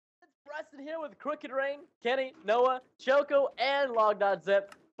Preston here with Crooked Rain, Kenny, Noah, Choco, and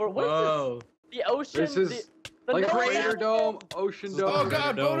Log.zip for what is this? The ocean. This is the like Noah Crater Island. Dome, Ocean Dome. Oh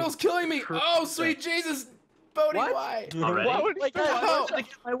god, Bodo's killing me! Oh sweet Jesus! Bodie, What? why? Already? Why would Wait, guys, guys, where's I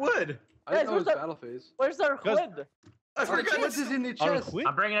get my wood. I didn't Guys, know it was where's battle phase. Where's our Guys- squid? I Our forgot. wood is in the chest. Quick?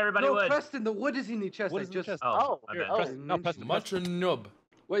 I'm bringing everybody No, wood. Preston, the wood is in the chest. Wood I is in the just. chest. Oh, Oh, okay. oh. Preston, no, Preston. Much a nub.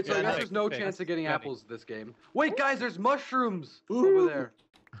 Wait, so I Yeah, guess no, there's no okay, chance that's of getting funny. apples this game. Wait, guys, there's mushrooms over there.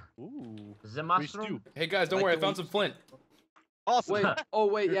 Ooh. The Free mushroom? stew. Hey guys, don't Like worry, I the found week- some flint. Awesome. Wait, oh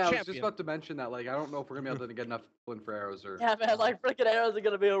wait, You're yeah, I was just champion. about to mention that. Like, I don't know if we're gonna be able to get enough flint for arrows or. Yeah, man, like freaking arrows are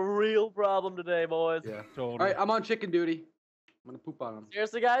gonna be a real problem today, boys. Yeah. Totally. All right, I'm on chicken duty. I'm gonna poop on them.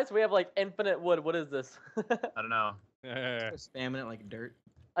 Seriously, guys, we have like infinite wood. What is this? I don't know. Yeah. Spamming it like dirt.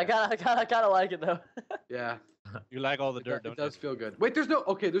 I kind of like it though. Yeah. You like all the It, dirt, do- don't it does feel good. Wait, there's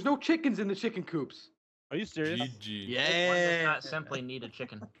no chickens in the chicken coops. you? Are you serious? GG. One does Yeah. not simply need a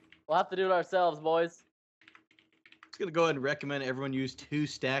chicken. We'll have to do it ourselves, boys. Just gonna go ahead and recommend everyone use 2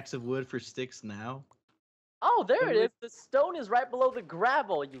 stacks of wood for sticks now. Oh, there it is. The stone is right below the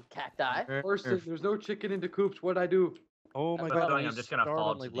gravel, you cacti. Person, there's no chicken in the coops. What'd I do? Oh my That's god. what I'm you just gonna start fall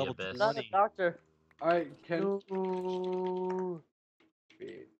on, to like the level abyss. Not a 20. doctor. All right, Ken. Ooh.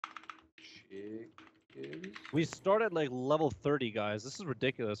 Chickens. We start at like level 30, guys. This is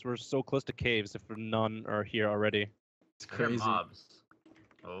ridiculous. We're so close to caves if none are here already. It's They're crazy. mobs.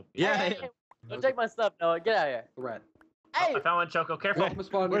 Oh. Yeah. Hey, don't take my stuff, Noah. Get out of here. Threat. Hey, I found one, Choco. Careful. Help us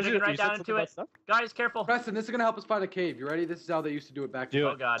find Where's Dig your it right you said down something into about it. stuff? Guys, careful. Preston, this is gonna help us find a cave. You ready? This is how they used to do it back. Do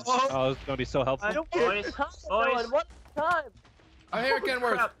Oh it. god. Oh, it's gonna be so helpful. I don't Boys, get time, boys. Noah, one time. I'm here,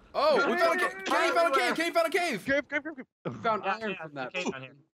 Kenworth. crap. Oh, we found a cave. Kenny found a Everywhere. cave. Kenny found a cave. We found Yeah, iron yeah, from that. there's a cave down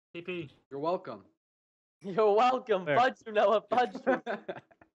here. TP. You're welcome. You're welcome. There. Fudge you, Noah. Fudge you.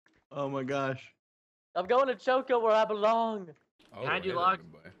 Oh my gosh. I'm going to Choco where I belong. Oh, Behind you, hey, Log.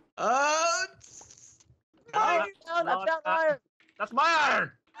 there, boy. Uh, I found Log, iron. That's my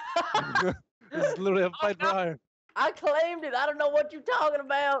iron! This is literally a fight for no. iron. I claimed it. I don't know what you're talking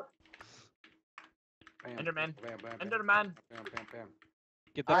about. Bam, Enderman. bam, bam, bam, Enderman. Bam, bam, bam.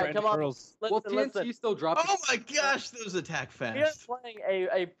 Get that Alright, right come on. girls. Well, Listen, TNT listen. still dropping. oh my gosh, those attack We are fast. playing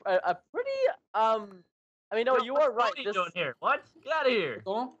a pretty I mean, no, you are right. What are you doing here? What? Get out of here.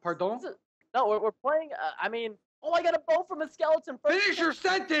 Pardon? this is- no, we're playing. I mean, oh, I got a bow from a skeleton. First. Finish your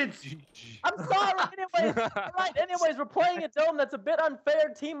sentence. I'm sorry. Anyways, alright. Anyways, we're playing a dome that's a bit unfair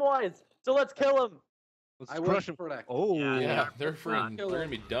team-wise. So let's kill him. Let's I crush was him. correct. Oh, Yeah, they're Come on. freaking. They're gonna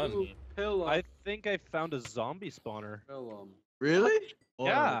be done. Ooh, Kill him. I think I found a zombie spawner. Kill him. Really? Oh.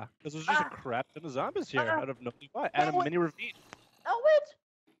 Yeah, because there's just a crap ton of zombies here out of nobody why. And a mini ravine. Oh, it.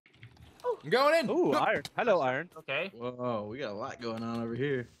 I'm going in. Ooh, iron. Hello, iron. Okay. Whoa, we got a lot going on over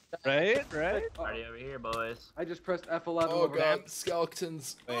here. Right, right. Party over here, boys. I just pressed F11 Oh over god,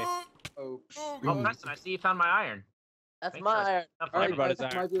 skeletons. Wait. Oh, Oh, Oh, God. Preston, I see you found my iron. That's Thanks my for iron. stuff All right, Everybody's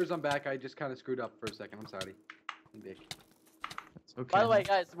guys, iron. my viewers, I'm back. I just kind of screwed up for a second. I'm sorry. I'm big. Okay. By the way,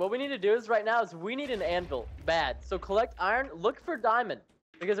 guys, what we need to do is right now is we need an anvil. Bad. So collect iron. Look for diamond.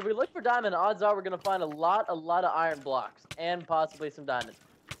 Because if we look for diamond, odds are we're gonna find a lot of iron blocks and possibly some diamonds.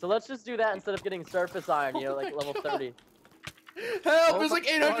 So let's just do that instead of getting surface iron, you know, like level 30. Help! Oh There's my like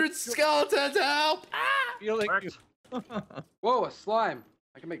 800 God. skeletons. Help! Feel like Worked. you. Whoa, a slime.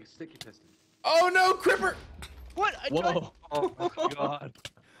 I can make a sticky piston. Oh no, Cripper! What? Whoa. Oh my god.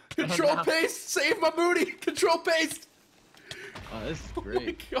 Control no. paste. Save my booty. Control paste. Oh, this is Oh my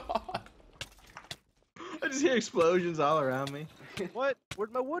great. god. I just hear explosions all around me. What?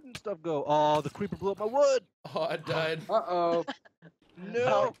 Where'd my wood and stuff go? Oh, the creeper blew up my wood. Oh, I died. Uh-oh.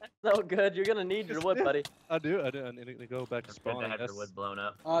 No, that's no good. You're gonna need your wood, buddy. I do. I need to go back to It's good spawn. to I have your guess. wood blown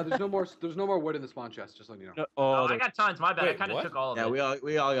up. There's no more wood in the spawn chest, just letting you know. No, Oh, oh, I got tons. My bad. I Wait, kind of what? took all of Yeah, it.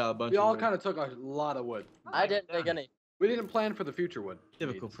 we all got a bunch We of all wood. kind of took a lot of wood. I didn't take any. We didn't plan for the future wood.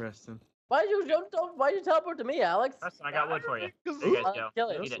 Typical Preston. Why'd you teleport to me, Alex? Preston, I got wood for you. Because- There you guys go. Kill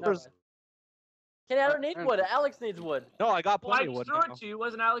it. Eat it. No, Kenny, I don't need wood. Alex needs wood. No, I got Well, I plenty of wood. threw now. it to you.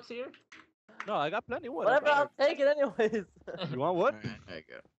 Wasn't Alex here? No, I got plenty of wood. Whatever, I'll take it anyways. You want wood? Alright, there you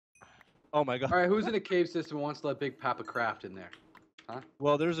go. Oh my god. All right, who's in a cave system and wants to let Big Papa craft in there?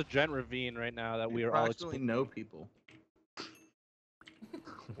 Well, there's a giant ravine right now that we are all Approximately no people.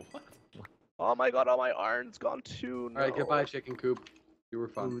 What? Oh my god, all my iron's gone too. All right, no. goodbye, chicken coop. You were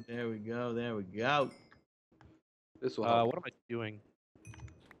fun. Ooh, there we go. There we go. This will help. What am I doing?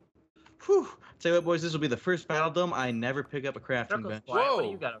 Whew. Tell you what, boys, this will be the first battle dome I never pick up a crafting Choco's bench. quiet. What do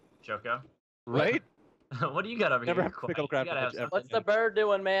Whoa. you got, Choco? Right? What do you got over Never here? have to pick Quiet. up crap You gotta have ever. something. What's the bird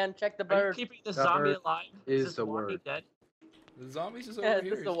doing, man? Check the Are you bird. keeping the That zombie bird alive? is this the Walking word. Dead? The zombies is Yeah, over it's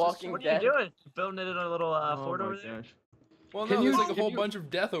here. just the It's walking What dead. are you doing? Building it in a little Oh fort my over there? gosh. Well, Can no, there's you- like a can whole you- bunch of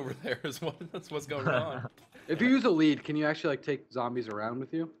death over there. That's what's going on. If you use a lead, can you actually like take zombies around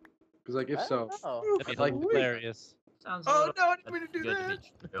with you? Because like if I so, don't know. That'd I'd be like to do that. hilarious. Sounds a Oh little no, I didn't mean to do good to that. be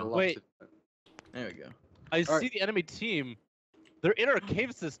I'd true. love Wait. to do that. There we go. I Alright. see the enemy team. They're in our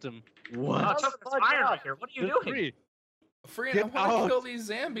cave system. Oh, What? Choco, Oh, there's iron God. right here. What are you They're doing? free. Friend, I Get want to out. kill these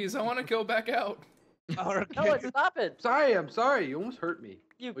zombies. I want to go back out. Our No, cave. stop it. I'm sorry. You almost hurt me.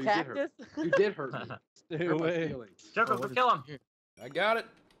 You Oh, you did hurt cactus. You did hurt me. Stay Hurt my away. feelings. Choco, Oh, go what is kill him. here? I got it.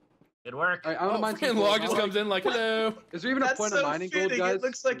 Good work. All right, I don't Oh, mind. friend log just comes in like, hello. Is there even a That's point so of mining gold, fitting. guys? It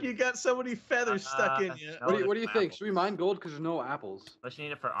looks like you got so many feathers stuck in you. no, What do you, there's think? apples. Should we mine gold? Because there's no apples. Unless you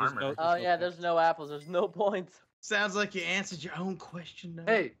need it for There's armor. no- Oh yeah, there's no apples. There's no points. Sounds like you answered your own question. Though.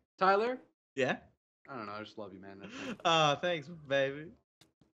 Hey, Tyler. Yeah. I don't know. I just love you, man. That's it. Oh, thanks, baby.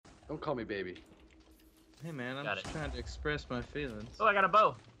 Don't call me baby. Hey, man, I'm Got just it. trying to express my feelings. Oh, I got a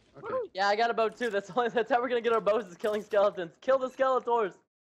bow. Okay. Yeah, I got a bow too. That's how we're gonna get our bows is killing skeletons. Kill the Skeletors.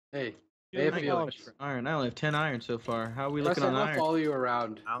 Hey, Yeah, hey, I if got you much for iron. I only have 10 iron so far. How are we Preston, looking I'm on gonna iron? follow you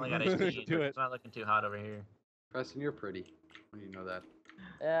around. I only got Do 18. it. It's not looking too hot over here. Preston, you're pretty. You know that.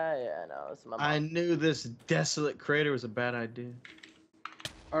 Yeah, I know. It's my mom. I knew this desolate crater was a bad idea.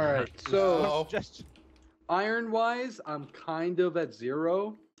 All right. So Oh. Just iron-wise, I'm kind of at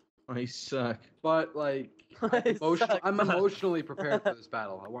 0, Oh, you suck. but like It sucks. I'm emotionally prepared for this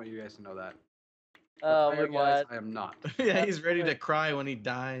battle. I want you guys to know that. But Oh my iron-wise, god. I am not. Yeah, he's ready to cry when he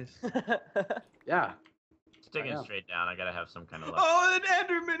dies. Yeah. Sticking am. straight down. I gotta have some kind of luck. Oh, an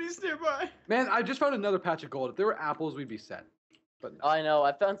Enderman is nearby. Man, I just found another patch of gold. If there were apples, we'd be set. But no. I know.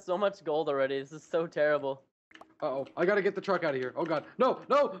 I found so much gold already. This is so terrible. Uh-oh. I gotta get the truck out of here. Oh god. No,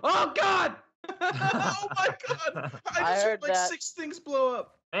 no! Oh god! Oh my god! I I just heard heard like that. 6 things blow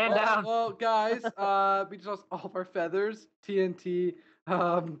up. Man down. Well, guys, we just lost all of our feathers, TNT,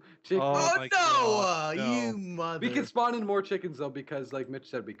 chicken. Oh Oh, my no, God, no. you mother. We can spawn in more chickens though because like Mitch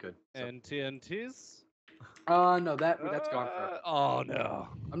said we could. So. and TNTs. No, that's gone for. Oh no.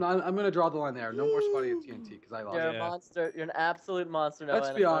 I'm gonna draw the line there. No more spawning of TNT because I lost. You're it. a Yeah. monster. You're an absolute monster. No, Let's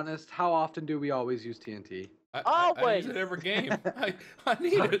be Annabelle. honest. How often do we always use TNT? I Always. use it every game. I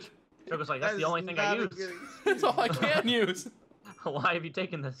need it. Choco's like, that's That the is only thing I not a use. good That's all I can use. Why have you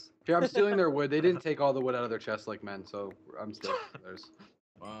taken this? Here, I'm stealing their wood. They didn't take all the wood out of their chests like men, so I'm stealing theirs.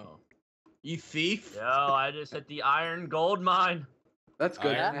 Wow. You thief? Yo, I just hit the iron gold mine. That's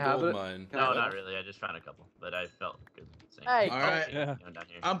good. Iron Can I have gold it? mine. Can I No, have not it? really. I just found a couple, but I felt good saying. Hey. All right. Oh, Yeah. going down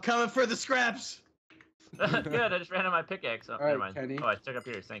here. I'm coming for the scraps. Good. I just ran out of my pickaxe. Oh, All right, never mind. Kenny. Oh, I took up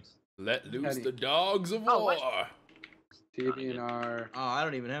yours. Thanks. Let loose Kenny. the dogs of Oh, war. what? TBNR Oh, I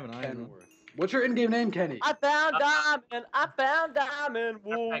don't even have an iron. one. Kenworth. What's your in-game name, Kenny? I found diamond. I found diamond.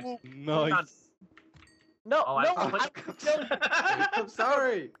 Woo, Thanks. woo. Nice. No, Oh, I- no. oh, I'm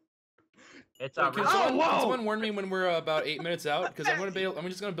sorry. It's Wait, a can, Oh, someone, whoa! can someone warn me when we're about 8 minutes out? Because I'm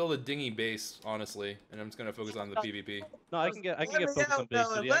just gonna build a dinghy base, honestly, and I'm just gonna focus on the PvP. No, I can get Let focused me on out, base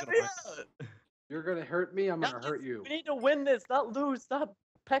Dylan, city. let me out. You're gonna hurt me. I'm gonna hurt you. We need to win this, not lose. Stop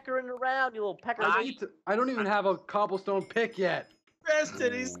peckering around, you little pecker. I don't even have a cobblestone pick yet.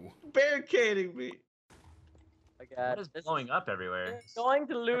 Preston, he's Ooh. barricading me. my God. What is This blowing up everywhere? We're going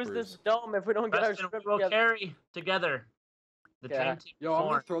to lose this dome if we don't get our Preston, script we'll together. carry together. The Yeah. dream team. Yo, I'm gonna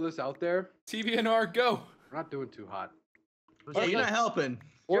form. throw this out there. TBNR, go. We're not doing too hot. Who's Yeah, that? you're not helping.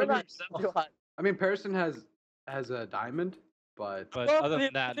 You're Or not yourself. too hot. I mean, Pearson has a diamond, but But Well, other we-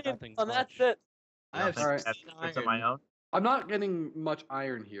 than that, we- nothing. And that's it. I have Nothing. Alright. 16 That's of my iron. own. I'm not getting much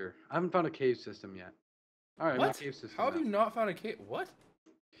iron here. I haven't found a cave system yet. All right, I'm in a What? cave system. How have now. you not found a cave? What?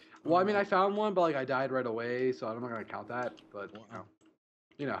 Well, I mean, I found one, but like I died right away, so I'm not gonna count that. But Wow.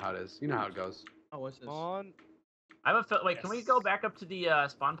 you know how it is. You know how it goes. Oh, what's this? On. I have a wait. Can we Yes. go back up to the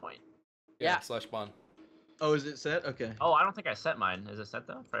spawn point? Yeah. Slash spawn. Oh, is it set? Okay. Oh, I don't think I set mine. Is it set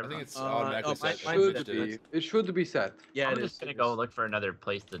though? For I everyone? think it's Uh, automatically oh, mine- set. mine I Should switched should it. be. It should be set. Yeah, I'm it just is. gonna go look for another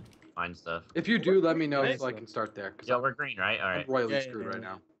place to find stuff. If you do, let me know Right. so I can start there. Cause Yo, I'm, we're green, right? All I'm right. royally Yeah, yeah, screwed yeah, right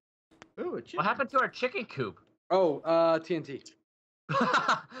yeah. now. Ooh, a chicken. What happened to our chicken coop? Oh, TNT.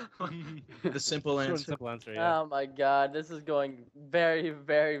 The simple Short and answer. simple answer. Yeah. Oh my God, this is going very,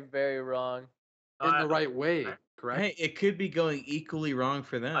 very, very wrong. In the right way, Alright. correct? Hey, it could be going equally wrong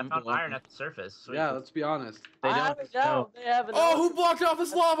for I them. found but iron at the surface. Sweet. Yeah, let's be honest. They I don't haven't know. know. They haven't. Oh, who blocked off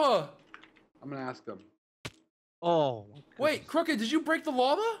this lava? I'm gonna ask them. Oh. my Wait, goodness. Crooked, did you break the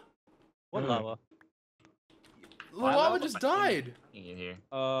lava? What Mm. lava? The Why lava lava? just died. You here?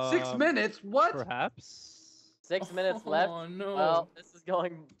 6 minutes? What? Perhaps. 6 minutes left. Oh no. Well, this is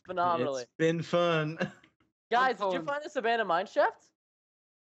going phenomenally. It's been fun. Guys, did you calling- find this abandoned mine shaft?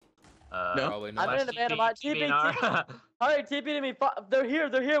 No. Probably I'm not. in a band of mine. TP, TBNR. Hurry, TP to me. They're here.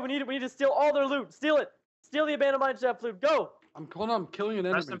 They're here. We need to steal all their loot. Steal it. Steal the abandoned mine shaft, Flute. Go! I'm killing an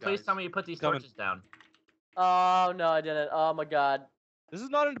Preston, enderman, please guys. tell me you put these Coming. torches down. Oh, no, I didn't. Oh, my God. This is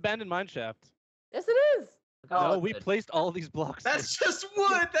not an abandoned mine shaft. Yes, it is. No, Oh, we good. placed all these blocks. That's here. just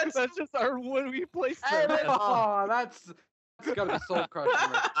wood. That's just our wood. We placed Hey, them. look. Oh, that's gotta be soul crushing.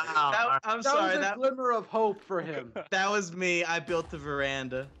 Right? Wow, all right. I'm That sorry. was a glimmer of hope for him. That was me. I built the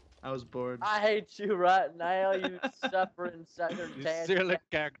veranda. I was bored. I hate you right now, you suffering sucker. You dad. silly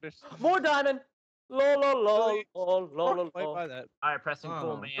cactus. More diamond. Lo, lo, lo, Really? lo, lo, lo, Right lo. by that. All right, Preston, cool,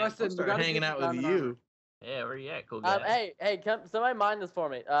 Oh, man. Preston, I'll we start gotta hanging get out the with diamond you. armor. Yeah, where you at, cool guy? Hey, come, somebody mine this for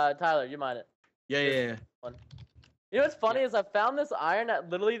me. Tyler, you mine it. Yeah. You know what's funny is I found this iron at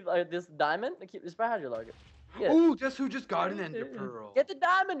literally this diamond. This probably has your logo. Yeah. Ooh, guess who just got an ender pearl? Get the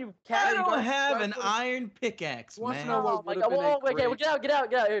diamond, you cat. I you don't guys- have guys an wanna- iron pickaxe, Wants to man. know what Oh my would've God! been a Whoa, wait, okay, great- get out!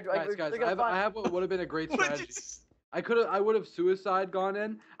 Here, Guys, I have what would have been a great What strategy. is- I would have suicide gone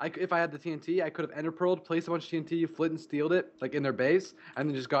in. If I had the TNT, I could have ender pearled, placed a bunch of TNT, flint and stealed it like in their base, and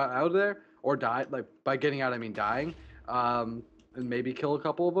then just got out of there or died. Like by getting out, I mean dying. And maybe kill a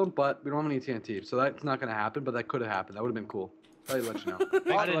couple of them. But we don't have any TNT, so that's not gonna happen. But that could have happened. That would have been cool. I'll let you know. Thanks I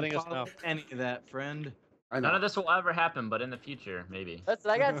for didn't letting us follow know. any of that, friend. I know. None of this will ever happen, but in the future, maybe.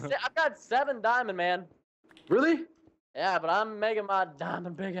 Listen, I've got 7 diamond, man. Really? Yeah, but I'm making my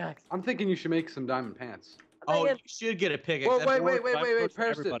diamond pickaxe. I'm thinking you should make some diamond pants. I'm Oh, you thinking- should get a pickaxe. Whoa, That wait, board- wait, for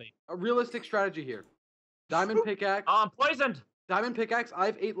Preston. everybody. A realistic strategy here. Diamond pickaxe. Oh, I'm poisoned. Diamond pickaxe. I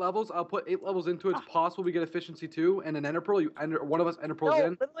have 8 levels. I'll put 8 levels into it. It's possible we get efficiency 2 and an ender pearl. One of us ender pearls No,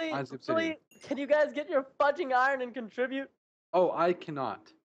 in. literally, mine's obsidian. can you guys get your fudging iron and contribute? Oh, I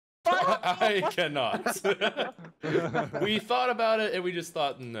cannot. I cannot. We thought about it and we just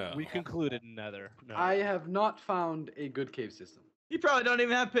thought no. We concluded nether. No. I have not found a good cave system. You probably don't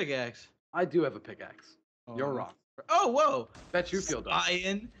even have pickaxe. I do have a pickaxe. You're Oh. wrong. Oh, whoa. Bet you feel dumb.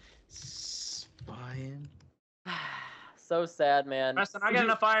 Spying. So sad, man. Preston, I got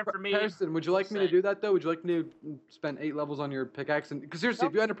enough iron for me. Harrison, would you like me to do that though? Would you like me to spend 8 levels on your pickaxe? Because seriously,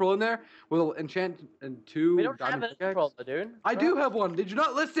 if you ender pearl in there, we'll enchant and 2 We don't have diamond an pickaxe. pearl, dude. I do have one. Did you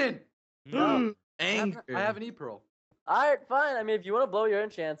not listen? No. Anger. I have an e-pearl. All right, fine. I mean, if you want to blow your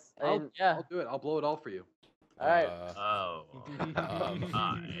enchants, I mean, yeah. I'll do it. I'll blow it all for you. All right. Oh.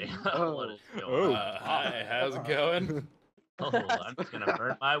 Hi. Oh. What is going on? Hi, how's it going? Oh, I'm just gonna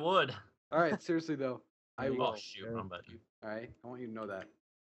burn my wood. All right, seriously though, I Oh will. shoot, I'm about to. All right, I want you to know that.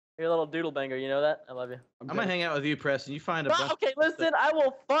 You're a little doodle banger. You know that? I love you. I'm gonna hang out with you, Preston. You find a But, bunch. okay, listen. I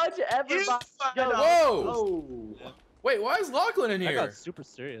will fudge You everybody. find Yo, a- Whoa! Oh, Wait, why is Lachlan in I here? got super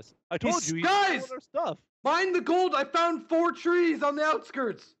serious. I told you. Guys! Our stuff. mine the gold. I found 4 trees on the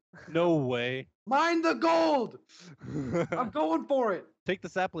outskirts. No way. Mine the gold. I'm going for it. Take the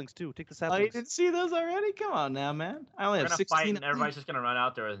saplings too. Take the Oh, you saplings. didn't see those already? Come on now, man. I only We're have gonna 16. fight, and of everybody's these. just gonna run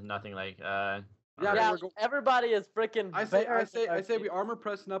out there with nothing. Like, Yeah, Yeah, we're go- everybody is freaking. I say we armor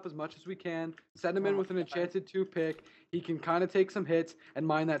Preston up as much as we can. Send him in with an enchanted 2 pick. He can kind of take some hits and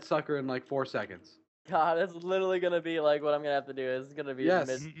mine that sucker in like 4 seconds. God, it's literally gonna be like what I'm gonna have to do. It's gonna be Yes,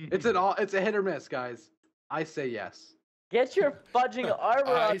 mid- it's a hit or miss, guys. I say yes. Get your fudging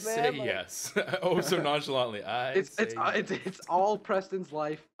armor up, I man. say like- yes. Oh, so nonchalantly. It's all Preston's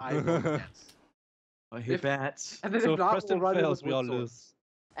life. I vote yes. I hear If- bats. And then So if if not, Preston we'll run in fails, with we all wood sword. lose.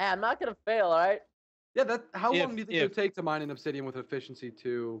 Hey, I'm not gonna fail, all right? Yeah, how If- long do you think it would take to mine an obsidian with efficiency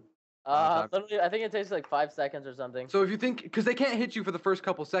 2? Literally, I think it takes like 5 seconds or something. So if you think, because they can't hit you for the first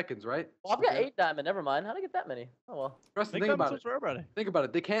couple seconds, right? Well, I've got Okay. 8 diamond. Never mind. How would I get that many? Oh well. Preston, Make think about episodes it. for everybody. Think about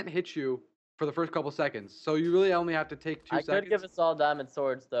it. They can't hit you for the first couple seconds, so you really only have to take 2 I seconds. could give us all diamond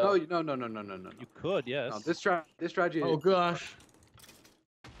swords though. No. You could, yes. No, this strategy. Oh gosh.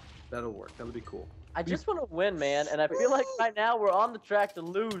 That'll work. That'll be cool. I just want to win, man, and I feel like right now we're on the track to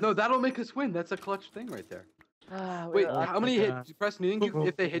lose. No, that'll make us win. That's a clutch thing right there. Wait, Wait, I- how many God. hits, Preston? You think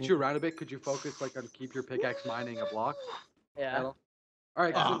if they hit you around a bit, could you focus like on keep your pickaxe mining a block? yeah. That'll- All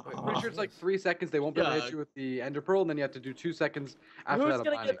right, 'cause I'm pretty sure it's like 3 seconds. They won't be able to hit Yeah. you with the ender pearl, and then you have to do 2 seconds after Who's that of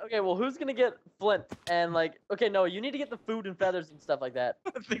gonna mining. get? Okay, well, who's gonna get flint and like? Okay, no, you need to get the food and feathers and stuff like that.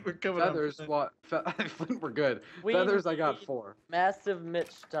 I think we're coming Feathers, up. what? Flint, we're good. We Feathers, I got need 4. Massive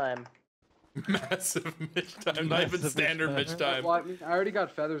Mitch time. Massive Mitch time, not even Massive Mitch standard time. Mitch time. Well, I mean, I already got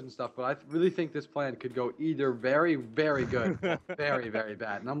feathers and stuff, but I really think this plan could go either very, very good, or very, very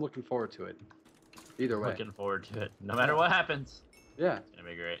bad, and I'm looking forward to it. Either way, Looking forward to it. No matter what happens, yeah, it's gonna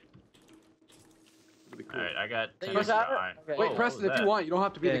be great. it'll be cool. All right, I got Think 10 you extra got it? iron. Okay. Wait, Whoa, Preston, what if was you want, you don't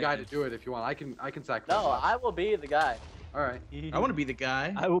have to be the Yeah. guy to do it. If you want, I can sacrifice. No, I will be the guy. All right. I want to be the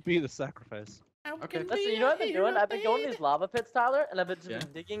guy. I will be the sacrifice. Okay. Listen, you know what I've been doing? I've been going to these lava pits, Tyler, and I've been just Yeah.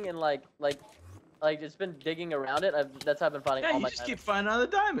 been digging in like like just been digging around it. That's how I've been finding Yeah, all you my just keep diamonds. finding another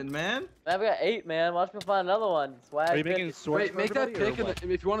diamond, man. I've got 8, man. Watch me find another one. Swag. Are you 50. making swords Wait, for make that everybody, pick, or and what?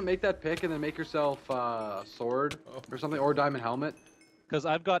 if you want to make that pick, and then make yourself a sword or something, or a diamond helmet. Because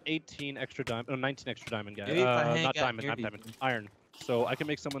I've got 18 extra diamond, 19 extra diamond, guys. Maybe if I hang Not out diamond, near not you. diamond. Iron. So I can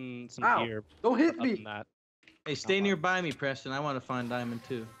make someone some Ow. gear. Don't hit Other than me! that. Hey, stay fine. nearby me, Preston. I want to find diamond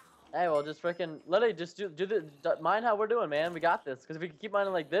too. Hey, well, just freaking literally just do the mine how we're doing, man. We got this. Because if we can keep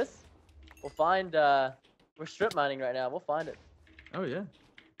mining like this, we'll find. We're strip mining right now. We'll find it. Oh yeah.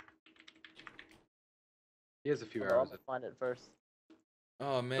 He has a few Hold on, arrows. we'll find it first.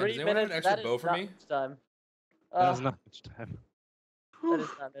 Oh man, 3 does anyone have an minutes. extra That bow is for not me? much time. That is not much time. That is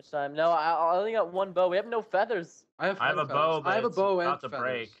not much time. No, I only got 1 bow. We have no feathers. I have a feathers. bow, I have a but bow it's and about to feathers.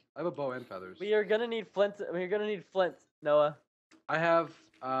 break. I have a bow and feathers. We are gonna need flint. We're gonna need flint, Noah. I have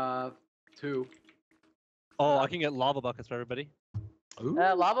 2. Oh, I can get lava buckets for everybody. Ooh.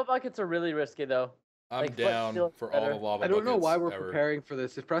 Lava buckets are really risky though. I'm Like, flint down steel is for all better. the lava I don't know buckets why we're ever. preparing for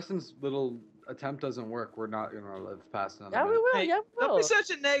this. If Preston's little attempt doesn't work, we're not gonna live past another Yeah, we minute. will. Hey, yeah, we don't will. be such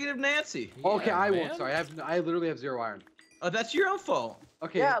a negative Nancy. Okay, Yeah, I won't. man. Sorry, I literally have 0 iron. Oh, that's your own fault.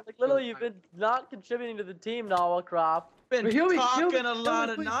 Okay. Yeah, like literally, so you've been not contributing to the team, Noah Croft. Been Wait, heal me, talking heal me, a lot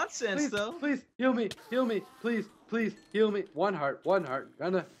of please, nonsense please, though. Please heal me, please, please heal me. 1 heart, 1 heart.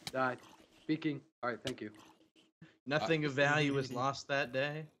 Gonna die. Speaking. All right, thank you. Nothing of value was lost that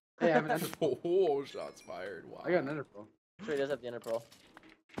day. Hey, I have an ender. Oh, shots fired! Wow. I got an ender pearl. Sure, he does have the ender pearl.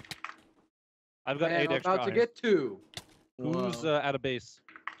 I've got Man, 8 I'm extra about to iron. get 2. Who's Whoa. at a base?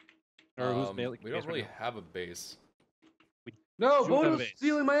 Or who's We base don't really right have a base. No, Shoot that Bono's base.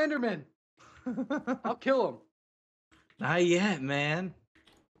 stealing my enderman. I'll kill him. Not yet, man.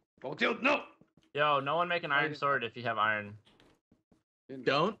 Oh, dude, no. Yo, no one make an iron didn't- sword if you have iron.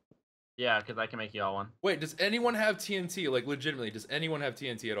 Don't. Yeah, because I can make you all one. Wait, does anyone have TNT? Like, legitimately, does anyone have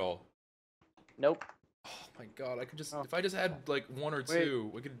TNT at all? Nope. Oh my god, I could just Oh. if I just had like 1 or Wait, 2,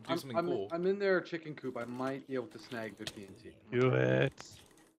 we could do something I'm, cool. I'm in their chicken coop. I might be able to snag their TNT. Do it.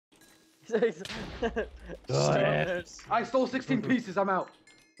 Do I stole 16 pieces. I'm out.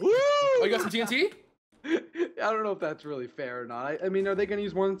 Woo! Oh, you got some TNT? I don't know if that's really fair or not. I mean, are they gonna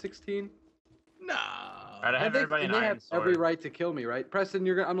use more than 16? No. Alright, I have everybody an they iron have sword. every right to kill me, right? Preston,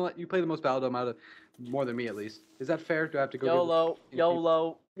 I'm gonna let you play the most Battledome out of more than me at least. Is that fair? Do I have to go? give YOLO, the-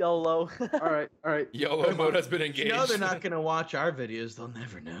 YOLO, YOLO. All right, all right. YOLO mode has been engaged. You know they're not gonna watch our videos. They'll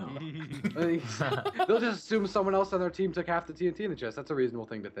never know. They'll just assume someone else on their team took half the TNT in the chest. That's a reasonable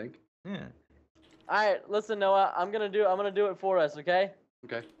thing to think. Yeah. All right, listen, Noah. I'm gonna do it for us, okay?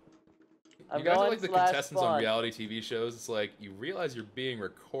 Okay. I'm You guys are going like the slash contestants on spawn. reality TV shows. It's like you realize you're being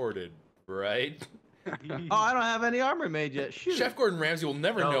recorded, right? Oh, I don't have any armor made yet. Shoot. Chef Gordon Ramsay will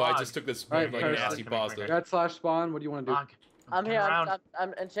never Yo, know I log. just took this Alright, like alright, nasty come here, pasta. come Got slash spawn. What do you want to do? Fuck. I'm here. Turn around.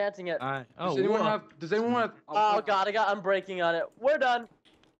 I'm enchanting it. Alright. Does Oh, anyone whoa. have? Does anyone have? Oh god, I'm breaking on it. We're done.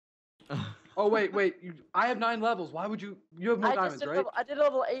 Oh wait. I have 9 levels. Why would you? You have more I diamonds, did right? I did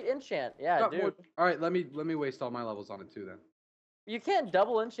level 8 enchant. Yeah, Got dude. more- All right. Let me waste all my levels on it too then. You can't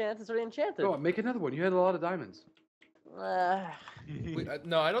double enchant. It's already enchanted. No, make another one. You had a lot of diamonds.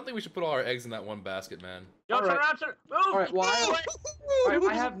 No, I don't think we should put all our eggs in that one basket, man. Yo, Alright. turn around, turn. Move! All right. Well,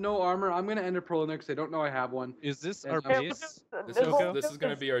 I have no armor. I'm gonna ender pearl in there because I don't know I have one. Is this Yeah, our okay, base? This is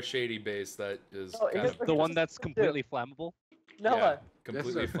gonna be our shady base that is No, kind here's of The one that's completely flammable? Noah.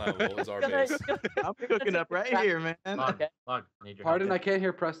 completely Yes, sir. flammable is our You're gonna- base. I'm cooking up right here, man. Log, Okay. log, need your Pardon, I help. can't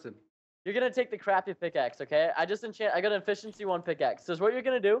hear Preston. You're gonna take the crappy pickaxe, okay? I got an efficiency 1 pickaxe. So what you're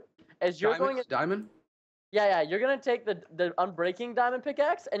gonna do is you're going. Diamond? Yeah. You're gonna take the unbreaking diamond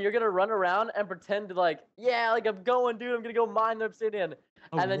pickaxe and you're gonna run around and pretend to like I'm going, dude. I'm gonna go mine the obsidian,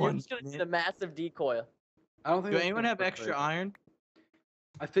 Oh, and then you're one just gonna see minute. the massive decoy. I don't think. Do that's anyone gonna have work extra very well. iron?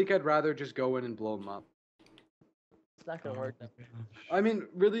 I think I'd rather just go in and blow them up. It's not gonna work. Though. I mean,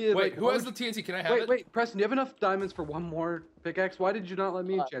 really. Wait, like, who why has would the TNT? Can I you- have Wait, it? wait, Preston, do you have enough diamonds for 1 more pickaxe? Why did you not let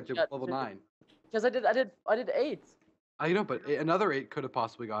me Uh, enchant it yeah, with level to- 9? Because I did 8. I know, but another 8 could have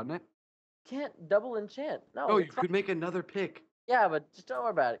possibly gotten it. Can't double enchant. No. No, you it's fine. could make another pick. Yeah, but just don't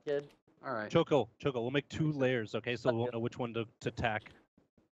worry about it, kid. All right. Choco, we'll make 2 layers, okay? So we won't know which one to tack.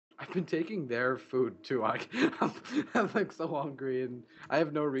 I've been taking their food too. I'm like so hungry and I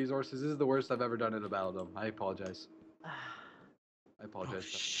have no resources. This is the worst I've ever done in a Battledome. I apologize. I apologize.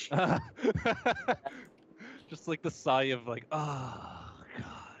 shit. Just like the sigh of like, oh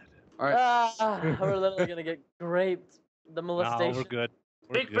god. All right. We're literally gonna get raped. The No, molestation. we're good.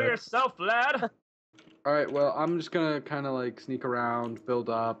 We're Speak for good. yourself, lad. All right. Well, I'm just gonna kind of like sneak around, build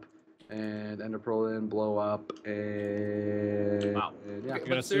up, and ender pearl in, blow up, and, Wow. and yeah. Okay,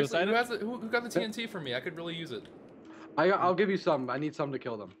 gonna but seriously, suicide who him? has who got the TNT for me? I could really use it. I'll give you some. I need some to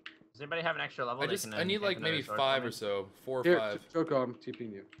kill them. Does anybody have an extra level? I need like maybe 5 or so, 4 or Here, 5. Choco, I'm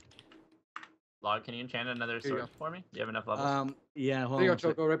TPing you. Log, can you enchant another Here you sword for me? Do you have enough levels? Yeah, hold There you on. go,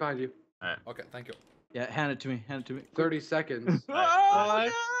 Choco, right behind you. Okay, thank you. Yeah, hand it to me. Hand it to me. 30 seconds. Oh,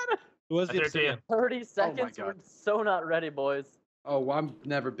 Alright, God. Who has I the threw it to you. obsidian? 30 seconds. We're God. so not ready, boys. Oh, well, I've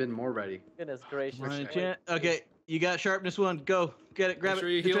never been more ready. Goodness gracious. Come on, Wait, enchant. Okay, you got sharpness 1. Go. Get it. Grab Make sure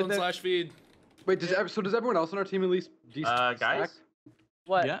it. you It's heal right and there. slash feed. Wait, does everyone else on our team at least Guys? stacked?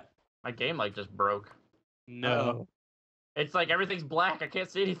 What? Yeah. My game like just broke. No. It's like everything's black. I can't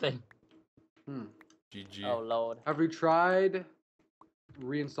see anything. GG. Oh lord. Have we tried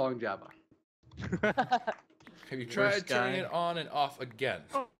reinstalling Java? Have you tried turning guy. it on and off again?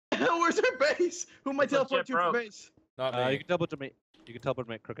 Where's our base? Who am I It's legit teleporting to for broke. base? Not You me. can teleport to me. You can teleport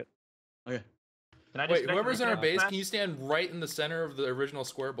to me, Crooked. Okay. Can I just Wait, connect whoever's the in our internet base, smash? can you stand right in the center of the original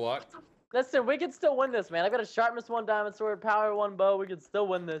square block? Listen, we can still win this, man. I got a sharpness 1 diamond sword, power 1 bow. We can still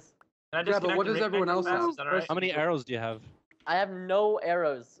win this. Can I Yeah, but what disconnect does and everyone reconnect else real fast? have? Is that alright? How many arrows do you have? I have no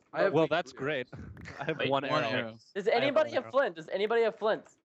arrows. I have Well, like that's 3 great. arrows. I have Wait, one One arrow. arrow. Does have anybody one have arrow. flint? Does anybody have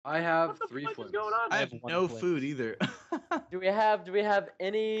flints? I have What the 3 fuck is flints. going on? I I have have one no flint. food either. Do we have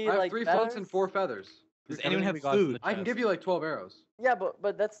any I have like 3 flints and feathers? 4 feathers. Does Everything anyone have we got is in food? the I can chest. give you like 12 arrows. Yeah,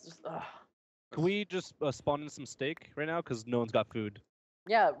 but that's just. Can we just spawn in some steak right now? Because no one's got food.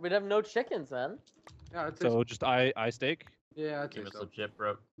 Yeah, we'd have no chickens, man. Yeah, I'd say So just I steak. Yeah, I'd say Game is so. legit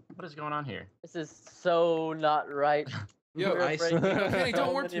broke. What is going on here? This is so not right. Yo, We're I see. breaking No, Kenny, don't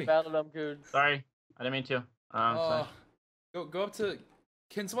so work to many me. BattleDome codes. Sorry, I didn't mean to. Sorry. Go up to.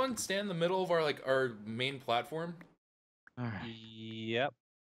 Can someone stand in the middle of our main platform? Alright. Yep.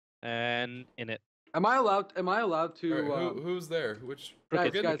 And in it. Am I allowed to Alright, who's there? Which?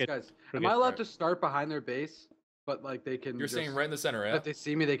 guys, Crooked? guys, Crooked. guys. Am Crooked. I allowed Alright. to start behind their base, but like they can You're just, staying right in the center, yeah? if they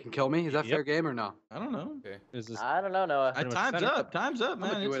see me they can kill me? Is that Yep. fair game or no? I don't know. Okay. Is this? I don't know, Noah. Pretty much Time's center. up. Time's up, I'm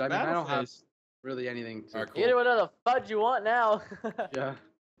man. gonna do It's it. I mean, I battle don't have phase. really anything to. Alright, You do whatever the fudge you want now. Yeah.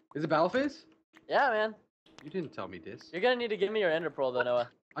 Is it battle phase? Yeah, man. You didn't tell me this. You're gonna need to give me your ender pearl though, Noah.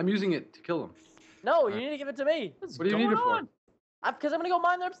 I'm using it to kill him. No, you Alright. need to give it to me. What's What do you need going it for? on? Because I'm gonna go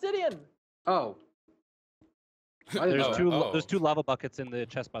mine the obsidian. Oh. I didn't There's know. two. Oh. There's 2 lava buckets in the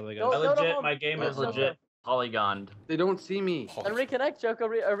chest, by the way, guys. No, no, no, no. My game is Oh. legit polygoned. They don't see me. And reconnect, Choco.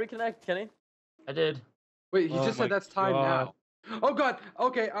 Reconnect, Kenny. I did. Wait, he Oh just my said that's time God. now. Oh god.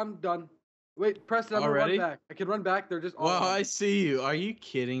 Okay, I'm done. Wait, Preston, I'm gonna Already? run back. I can run back. They're just all. Wow, on. I see you. Are you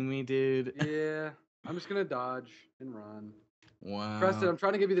kidding me, dude? Yeah. I'm just gonna dodge and run. Wow. Preston, I'm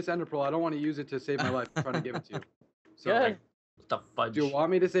trying to give you this ender pearl. I don't want to use it to save my life. I'm trying to give it to you. So, Good. What the fudge? do you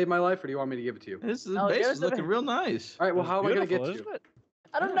want me to save my life or do you want me to give it to you? This No, base there's is the- looking real nice. All right. Well, It's how am I gonna get beautiful, to you? isn't it?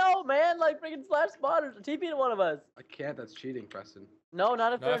 I don't know, man. Like freaking slash spotters. TP to one of us. I can't. That's cheating, Preston. No,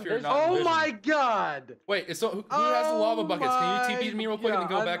 not if Not they're if you're invisible. not- Oh vision. my god! Wait, so who has the lava Oh buckets? Can you TP to my- me real quick and then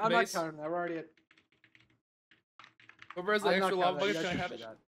go yeah, back to I'm base? not counting that. We're already at. Whoever has the I'm not extra lava counting that. buckets, You can I guys have should it? do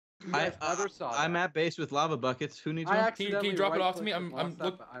that. You guys never saw I'm that. at base with lava buckets. Who needs I one? accidentally drop it off to me? right-clicked I'm and lost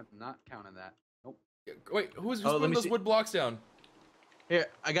look- that, but I'm not counting that. Nope. Wait, who's Oh, let putting me those see. wood blocks down? Here,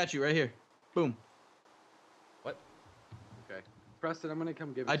 I got you right here. Boom. What? Okay. Preston, I'm gonna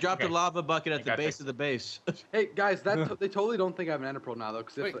come give it I to dropped Okay. a lava bucket I at the got base fixed. of the base. Hey guys, they totally don't think I have an ender pearl now though.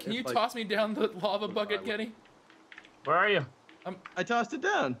 Cause Wait, if, can if, you like, toss me down the lava bucket, I will. Kenny? Where are you? I tossed it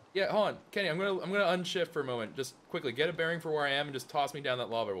down. Yeah, hold on, Kenny. I'm gonna unshift for a moment. Just quickly get a bearing for where I am and just toss me down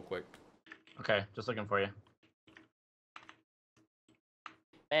that lava real quick. Okay, just looking for you.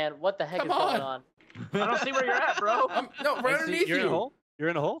 Man, what the heck Come is going on. on? I don't see where you're at, bro. No, right I see- underneath You're in a you. hole. You're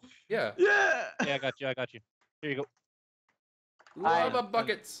in a hole. Yeah, Yeah. Yeah, I got you. I got you. Here you go. lava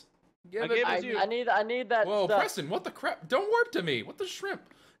buckets. Give I it. gave it I, to you. I need that Whoa, stuff. Preston, what the crap? Don't warp to me. What the shrimp?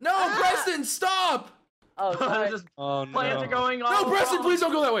 No, Ah! Preston, stop! Oh, sorry. Just Oh plans no. are going on. No, Preston, please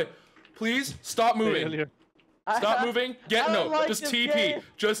don't go that way. Please stop moving. Failure. Stop moving. Get I no. don't like Just this TP. game.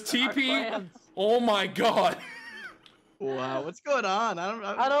 Just Our TP. plans. Oh my god. Wow, what's going on?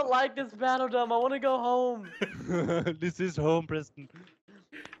 I don't like this BattleDome. I want to go home. This is home, Preston.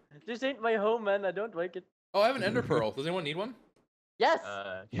 This ain't my home, man. I don't like it. Oh, I have an ender pearl. Does anyone need one? Yes.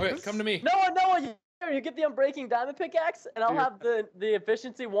 Okay, come to me. Noah, you get the unbreaking diamond pickaxe, and I'll Here. have the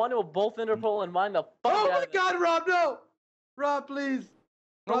efficiency one. It will both interpol and mine the fuck Oh out my of it. god, Rob, no! Rob, please.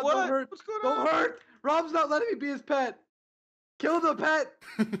 For Rob, what? don't hurt. What's going Don't on? hurt. Rob's not letting me be his pet. Kill the pet.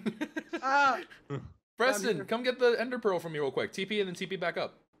 Ah. Preston, here. come get the ender pearl from me real quick. TP and then TP back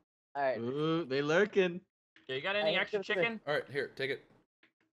up. All right. Ooh, they lurking. Okay, you got I any ain't extra gonna say- chicken? All right, here, take it.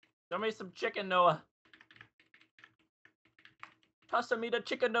 Show me some chicken, Noah. Toss me the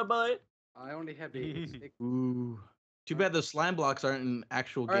chicken, no boy. I only have a stick. Ooh. Too bad those slime blocks aren't in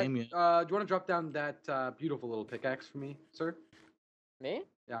actual All right, game yet. do you want to drop down that beautiful little pickaxe for me, sir? Me?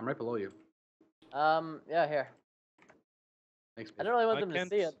 Yeah, I'm right below you. Yeah, here. Thanks. I don't really want I them to can't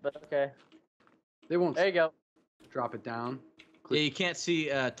see it, but okay. They won't There you go. drop it down. Yeah, you can't see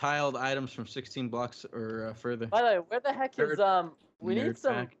tiled items from 16 blocks or further. By the way, where the heck is we need Nerd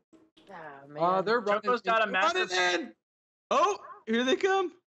some. fact. Ah, man. They're running. Choco's got a They're massive. running in! Oh, here they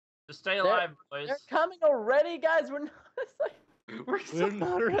come. Just stay alive, boys. They're coming already, guys. We're not. It's like, We're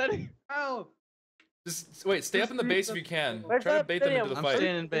not ready. Oh, Just wait, stay up in the base if you can. Where's Try to that bait them video? into the I'm fight.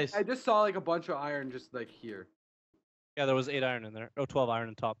 staying in base. I just saw like a bunch of iron just like here. Yeah, there was 8 iron in there. Oh, 12 iron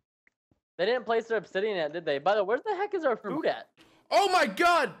on top. they didn't place their obsidian yet, did they? By the way, where the heck is our food at? Oh my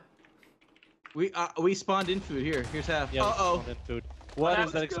god! We spawned in food. Here's half. Yeah, Uh-oh. we spawned in food. What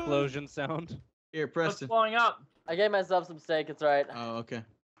is that happened? explosion sound? Here, What's Preston. blowing up? I gave myself some steak. It's right. Oh, okay.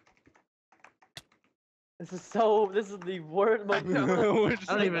 This is so. This is the word. I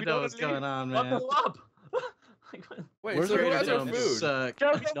don't even know what's going on, What man. blew up? Like, what- Wait, Where's so the who has our Dome food? suck.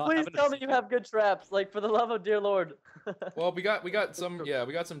 Choco, Not please having a tell me you have good traps. Like, for the love of dear Lord. Well, we got some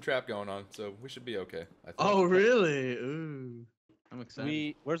some trap going on, so we should be okay. I think. Oh, really? Ooh. I'm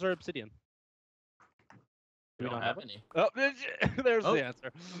excited. Where's our obsidian? We don't not have have any. Oh, there's Oh. the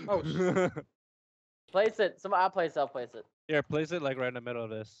answer. Oh, Place it. I'll place it. Here, place it like right in the middle of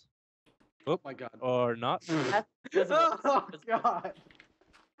this. oh my god. Or not. Visible. Oh god.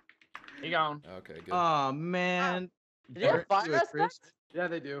 You going? Okay, good. Oh man. Did you have Dirt fire to a aspect? crisp. Yeah,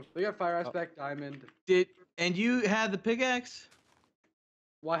 they do. They got fire aspect, diamond. And you had the pickaxe?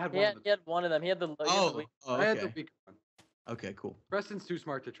 Well, I had He one had, of them. he had one of them. He had the. Oh, I had the okay. weak one. Okay, cool. Preston's too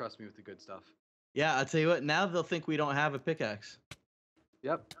smart to trust me with the good stuff. Yeah, I'll tell you what. Now they'll think we don't have a pickaxe.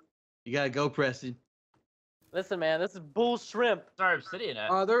 Yep. You gotta go, Preston. Listen, man, this is bull shrimp. Where's our obsidian at?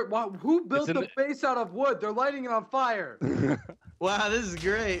 Who built in the the- base out of wood? They're lighting it on fire. Wow, this is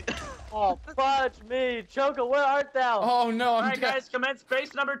great. Oh, fudge me. Choco, where art thou? Oh no, I'm Alright, dead. guys, commence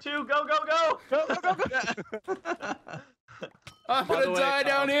base number 2. Go, go, go! Go, go, go, go. I'm By gonna the way, die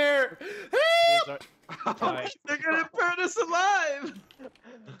down here. These are- Nice. They're gonna burn us alive.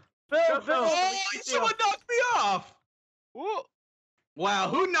 Bill, Choco. Bill. Oh, someone knocked me off. Whoa. Wow,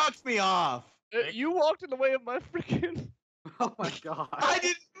 who knocked me off? You walked in the way of my freaking. Oh my god. I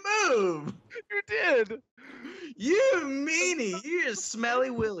didn't move. You did. You meanie. You're a smelly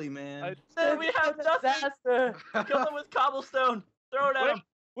willy, man. Man, we have nothing! Disaster. Kill them with cobblestone! Throw it at them!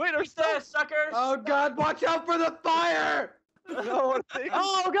 Wait, our Eat that, stuff. suckers! Oh god, watch out for the fire! No, our things.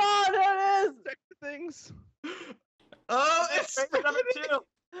 Oh God, there it is. Check the things. Oh, it's Base number 2!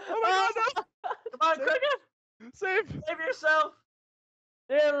 Oh my God, Come on, Cricket! no. Save. Save yourself!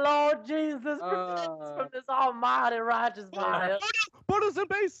 Dear Lord Jesus, protect us from this almighty righteous fire. Bono's in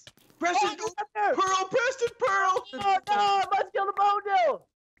base. Preston, Oh, there. Pearl, Preston, Pearl. Oh no, I must kill the Mojo.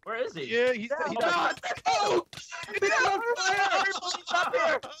 Where is he? Yeah, he's. Oh, he God. Oh